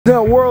In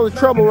a world of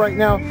trouble right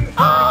now.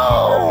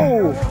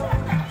 Oh!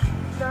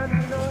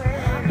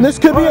 This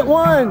could be at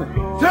 1,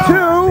 2.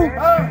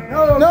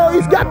 No,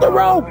 he's got the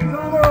rope.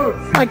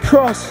 Mike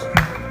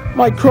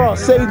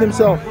Cross saved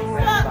himself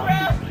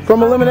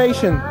from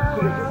elimination.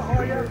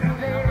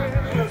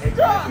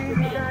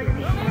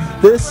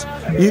 This,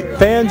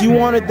 fans, you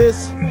wanted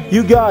this,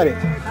 you got it.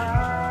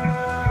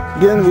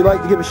 Again, we'd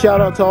like to give a shout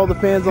out to all the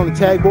fans on the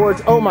tag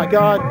boards. Oh my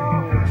God!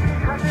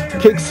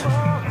 Kicks.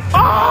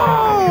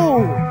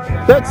 Oh!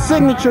 That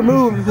signature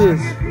move of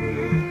his,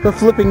 the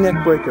flipping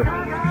neck breaker.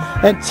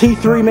 And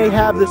T3 may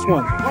have this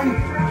one.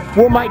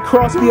 Will Mike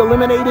Cross be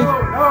eliminated?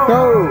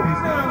 No.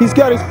 He's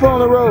got his foot on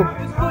the rope.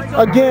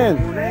 Again.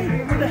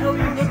 What the hell are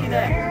you looking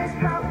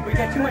at? We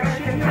got too much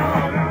shit here.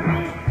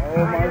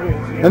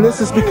 And this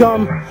has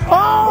become,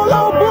 oh,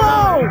 low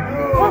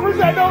blow! What was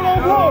that? No low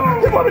blow!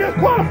 He want me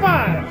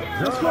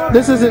disqualified!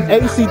 This is an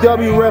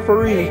ACW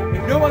referee.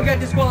 No one got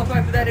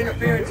disqualified for that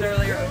interference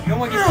earlier. No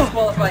one gets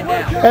disqualified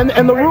now.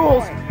 And the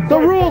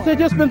rules have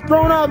just been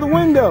thrown out of the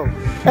window.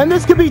 And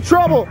this could be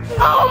trouble.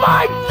 Oh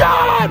my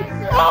God!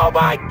 Oh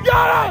my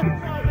God!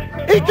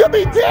 He could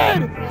be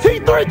dead!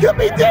 T3 could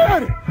be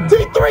dead!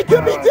 T3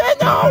 could be dead!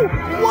 No!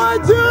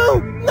 1, 2!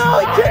 No,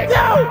 he kicked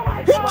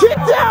out! He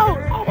kicked out!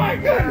 Oh my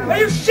goodness! Are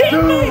you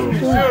shitting me?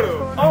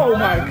 Oh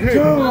my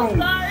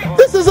goodness!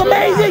 This is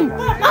amazing!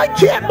 I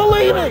can't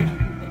believe it!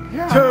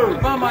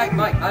 Come on, Mike.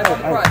 I was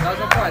on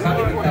the prize. I'll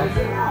give you that.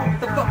 What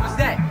the fuck was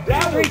that?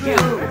 That was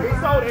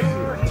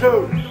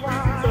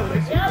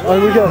Oh,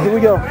 here we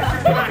go.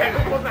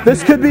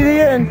 This could be the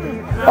end.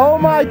 Oh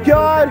my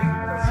God!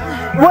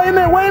 Wait a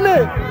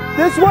minute!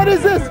 What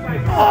is this?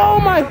 Oh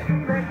my!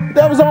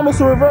 That was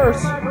almost a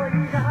reverse.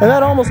 And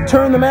that almost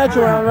turned the match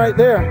around right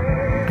there.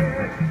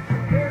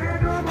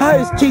 How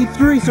is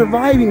T3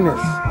 surviving this?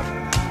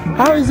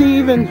 How is he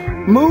even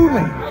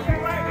moving?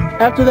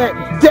 After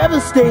that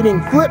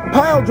devastating flip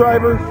pile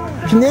driver,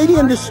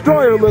 Canadian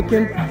destroyer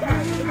looking.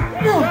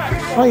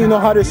 I don't even know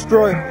how to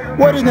destroy.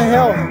 What in the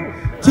hell?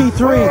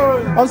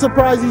 T3. I'm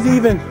surprised he's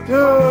even.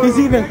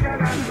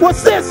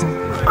 What's this?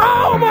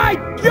 Oh my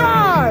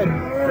God!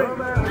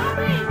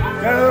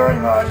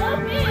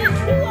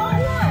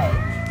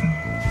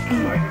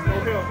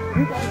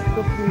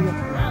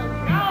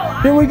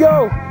 Here we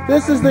go.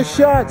 This is the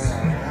shots.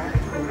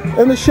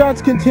 And the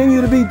shots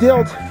continue to be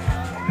dealt.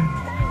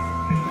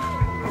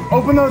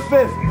 Open those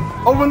fists.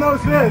 Open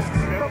those fists.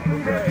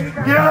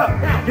 Get up.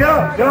 Get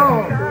up. Get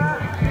on.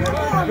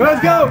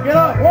 Let's go. Get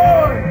up.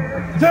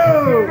 1,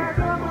 2,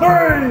 3.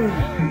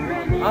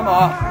 I'm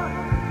off.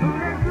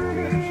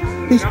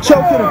 He's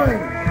choking him.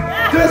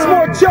 There's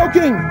more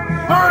choking.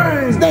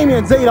 It's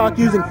Damian Zadok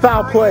using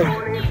foul play.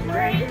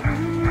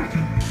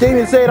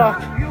 Damian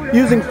Zadok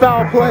using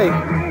foul play.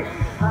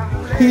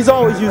 He's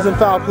always using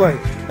foul play.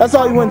 That's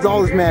how he wins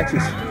all his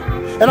matches.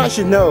 And I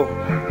should know.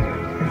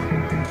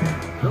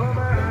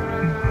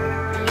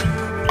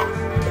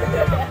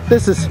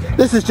 This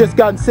has just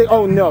gotten sick.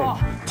 Oh no.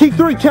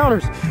 T3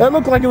 counters. That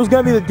looked like it was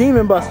going to be the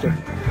Demon Buster.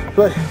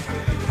 But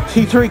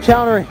T3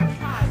 countering.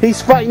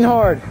 He's fighting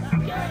hard.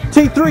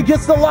 T3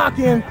 gets the lock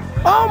in.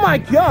 Oh my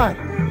God.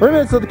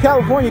 Remnants of the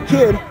California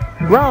Kid.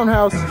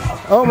 Roundhouse.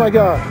 Oh my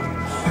God.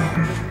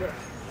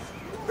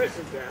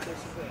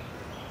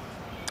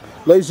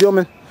 Ladies and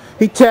gentlemen,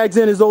 he tags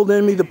in his old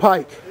enemy, the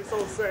Pike.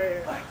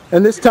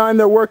 And this time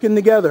they're working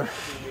together.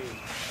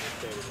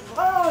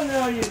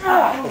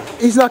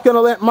 He's not going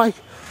to let Mike.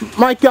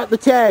 Mike got the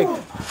tag.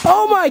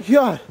 Oh my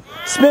God.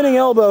 Spinning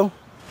elbow.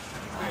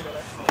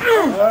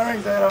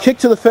 Kick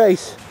to the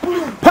face.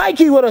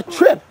 Pikey with a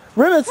trip.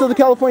 Remnants of the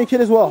California Kid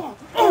as well.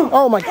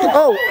 Oh my God.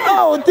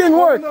 Oh, it didn't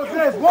work.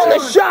 And the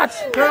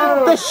shots.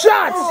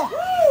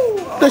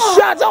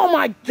 Oh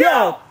my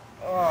God.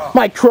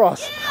 Mike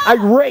Cross.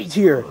 Irate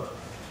here.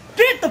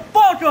 Get the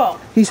fuck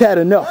up! He's had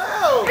enough.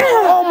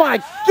 Oh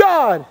my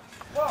God.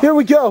 Here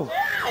we go.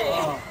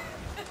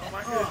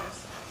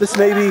 This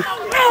may be.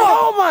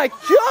 Oh my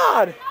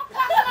God.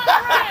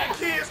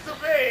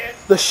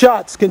 The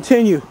shots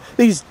continue.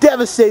 These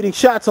devastating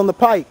shots on the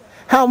Pike.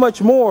 How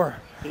much more?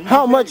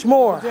 How much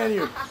more?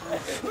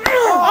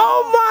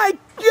 Oh my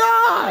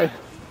God!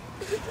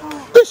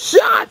 The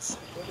shots!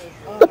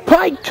 The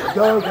Pike!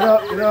 Go, get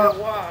up, get up.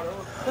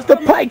 The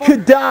Pike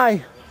could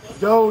die.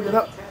 Go, get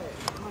up.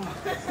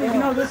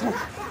 No,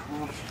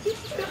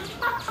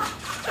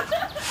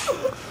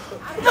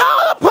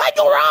 the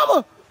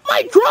Pike-O-Rama!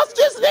 Mike Cross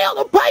just nailed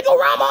the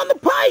Pike-O-Rama on the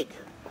Pike!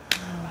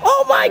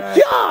 Oh my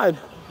God!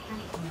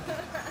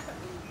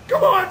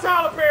 Come on,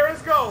 Tyler Perry,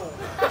 let's go.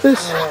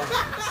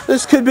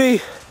 This could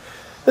be.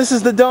 This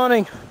is the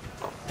dawning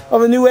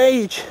of a new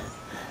age.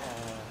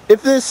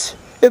 If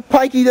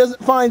Pikey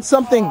doesn't find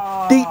something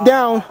deep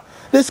down,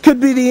 this could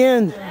be the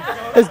end.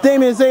 As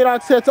Damian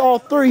Zadok sets all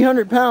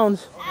 300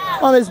 pounds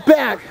on his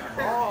back.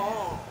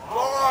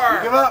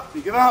 You give up,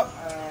 you give up.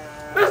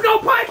 Let's go,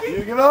 Pikey!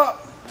 You give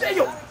up.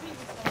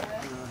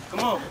 Come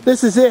on.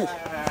 This is it.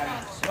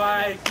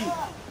 Pikey.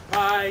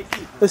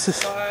 This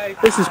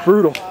is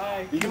brutal.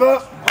 You give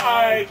up.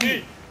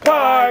 Pikey.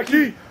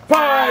 Pikey.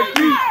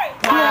 Pikey.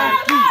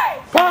 Pikey.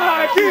 Pikey.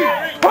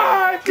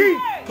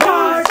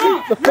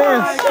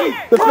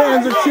 The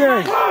fans are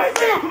cheering.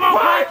 Come on,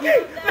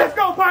 Pikey. Let's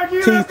go,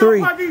 Pikey.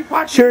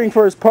 T3 cheering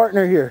for his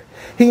partner here.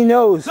 He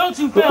knows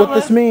what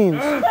this means.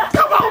 Come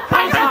on,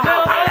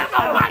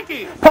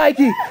 Pikey.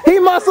 Pikey, he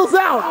muscles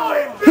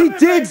out. He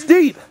digs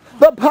deep.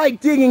 The Pike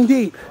digging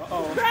deep.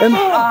 And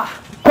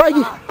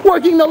Pikey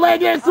working the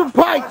leg. It's the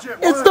Pike.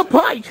 It's the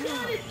Pike.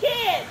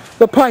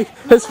 The Pike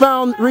has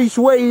reached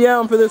way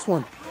down for this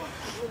one.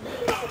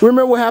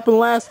 Remember what happened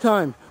last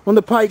time when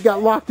the Pike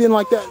got locked in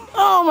like that?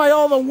 Oh my,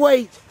 all the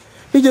weight.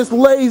 He just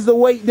lays the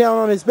weight down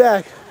on his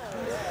back.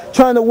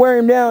 Trying to wear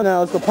him down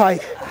now is the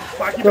Pike.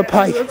 The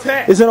Pike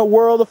is in a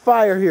world of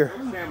fire here.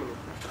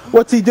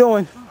 What's he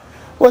doing?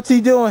 What's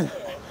he doing?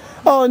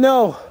 Oh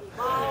no.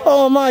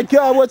 Oh my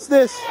God, what's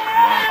this?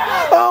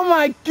 Oh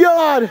my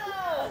God.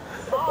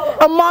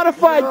 A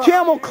modified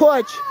camel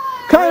clutch.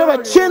 Kind of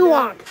a chin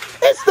lock.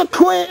 It's the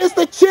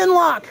chin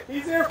lock.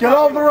 Get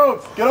off the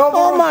ropes. Get off the ropes.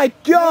 Oh my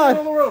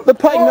God. The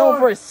Pike known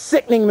for his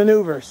sickening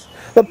maneuvers.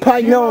 The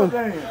Pike known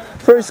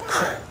for his...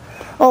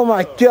 Oh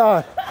my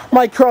God.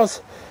 Mike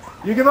Cross.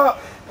 You give up.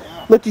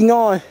 Looking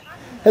on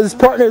as his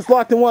partner is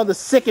locked in one of the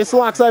sickest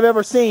locks I've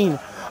ever seen.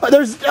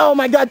 Oh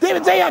my God.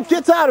 David Zayoc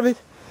gets out of it.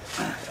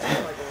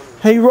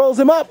 He rolls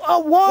him up. Oh,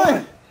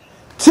 1,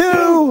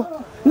 2,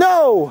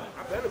 no.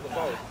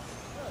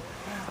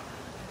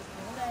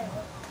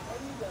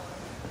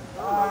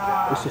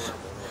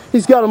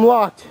 He's got him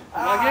locked.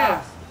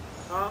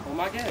 Oh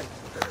my God.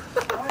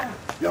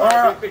 You all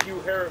right?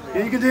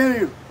 Can you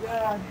continue?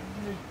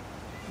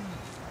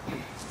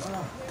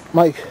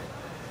 Mike,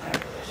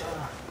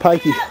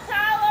 Pikey,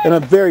 in a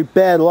very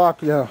bad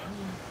lock now.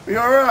 You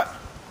all right?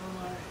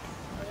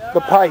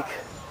 The Pike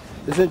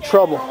is in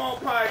trouble. Come on,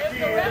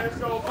 Pikey. Let's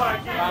go,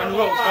 Pikey. Find the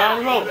rope.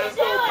 Find the rope. Let's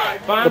go,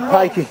 Pikey. The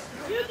Pikey.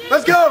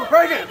 Let's go.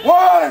 Break it.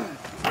 1.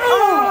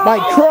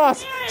 Mike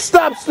Cross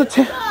stops the...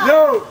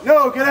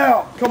 No, get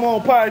out. Come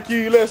on,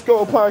 Pikey. Let's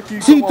go, Pikey.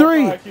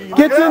 T3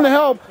 gets in to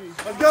help.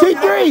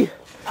 T3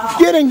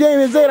 getting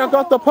David Zayoc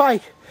off the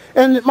Pike.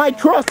 And Mike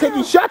Cross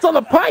taking shots on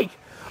the Pike.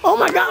 Oh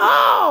my God.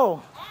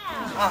 Oh!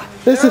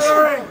 This is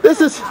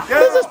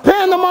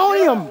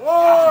pandemonium.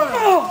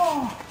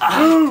 1,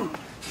 2.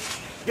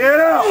 Get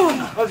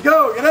out. Let's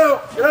go. Get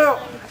out. Get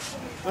out.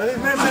 Let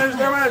these men finish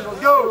their match.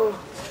 Let's go.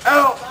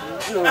 Out.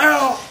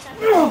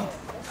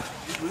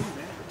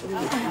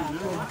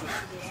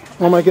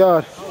 Oh my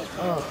God.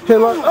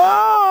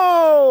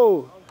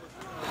 Oh!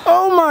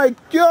 Oh my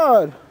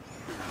God.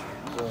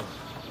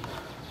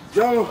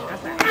 Go.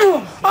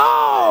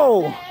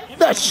 Oh!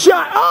 That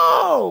shot.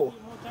 Oh!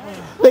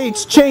 They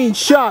exchange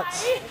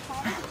shots.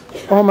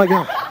 Oh my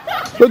God.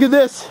 Look at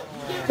this.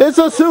 It's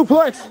a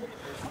suplex.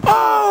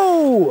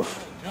 Oh!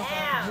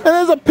 And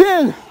there's a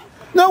pin.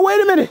 No, wait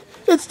a minute.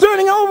 It's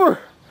turning over.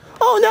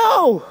 Oh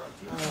no.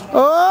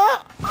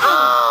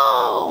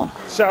 Oh!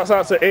 Shouts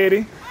out to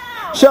Eddie.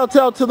 Shouts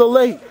out to the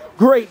late,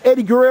 great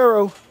Eddie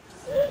Guerrero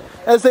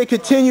as they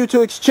continue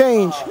to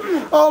exchange.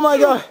 Oh my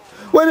God.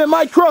 Wait a minute,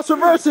 Mike Cross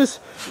reverses.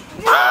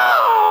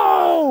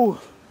 Oh!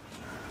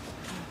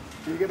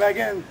 Can you get back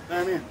in?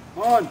 Damn you.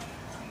 1,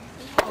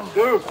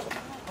 2,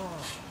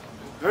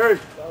 3,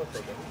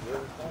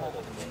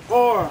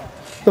 4.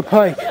 The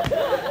Pike.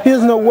 He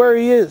doesn't know where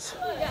he is.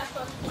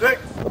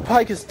 6. The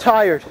Pike is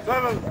tired.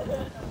 7.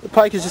 The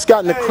Pike has just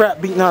gotten the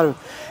crap beaten out of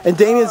him. And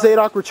Damian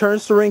Zayoc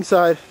returns to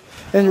ringside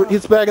and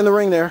gets back in the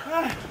ring there.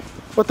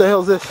 What the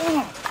hell is this?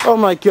 Oh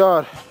my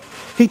God.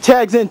 He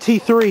tags in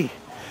T3.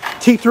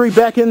 T3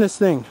 back in this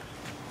thing.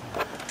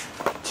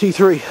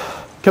 T3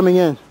 coming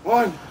in.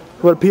 1.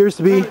 What appears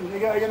to be... You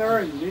get back in the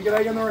ring. You get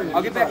back in the ring.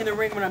 I'll get back in the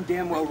ring when I'm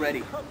damn well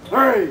ready.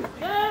 3.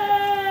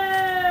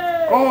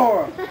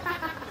 4.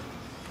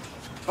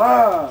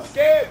 5.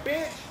 Scared,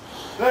 bitch.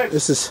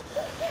 6.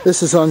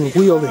 This is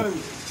unwieldy.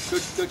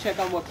 Go check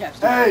on what Cap's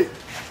doing. 8.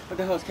 What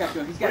the hell's Cap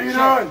doing? He's What got are a you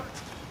check.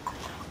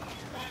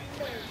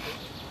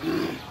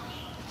 doing?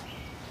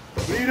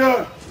 What are you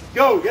doing?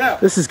 Go, get out.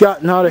 This has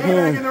gotten out of Get back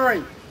in hand. the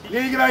ring. You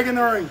need to get back in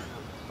the ring.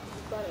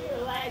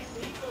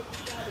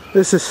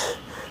 This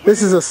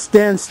is a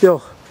standstill.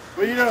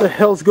 What are you What the doing?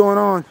 hell's going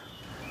on?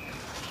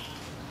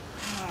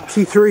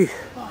 T3,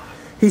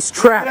 he's Get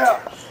trapped.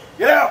 out.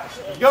 Get out.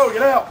 Go,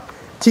 get out.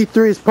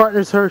 T3's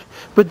partner's hurt,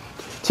 but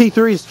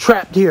T3 is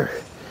trapped here.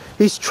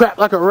 He's trapped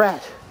like a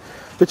rat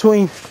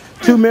between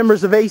two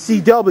members of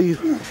ACW,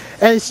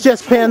 and it's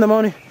just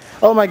pandemonium.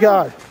 Oh my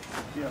God.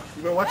 You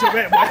better watch your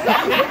back, boy.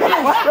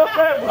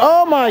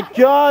 Oh my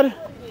God.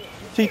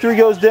 T3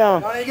 goes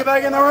down. Now you get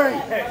back in the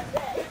ring.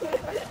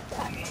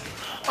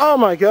 Oh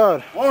my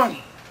God. 1, 2,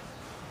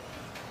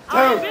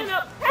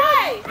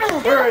 Hey! 3, Be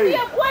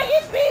a boy,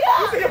 he's beat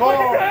up! 4. Get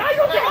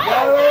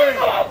out of the ring.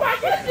 Help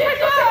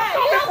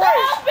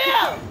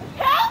him!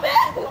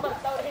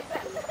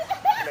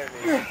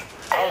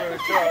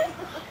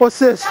 What's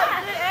this?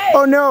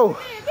 Oh no.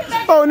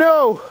 Oh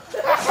no.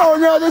 Oh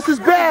no, this is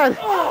bad.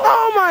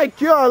 Oh my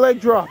God, leg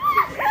drop.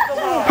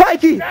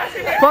 Pikey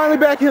finally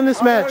back in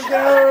this match.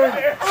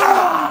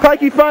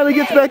 Pikey finally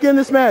gets back in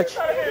this match.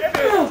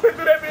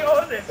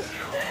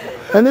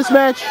 And this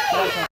match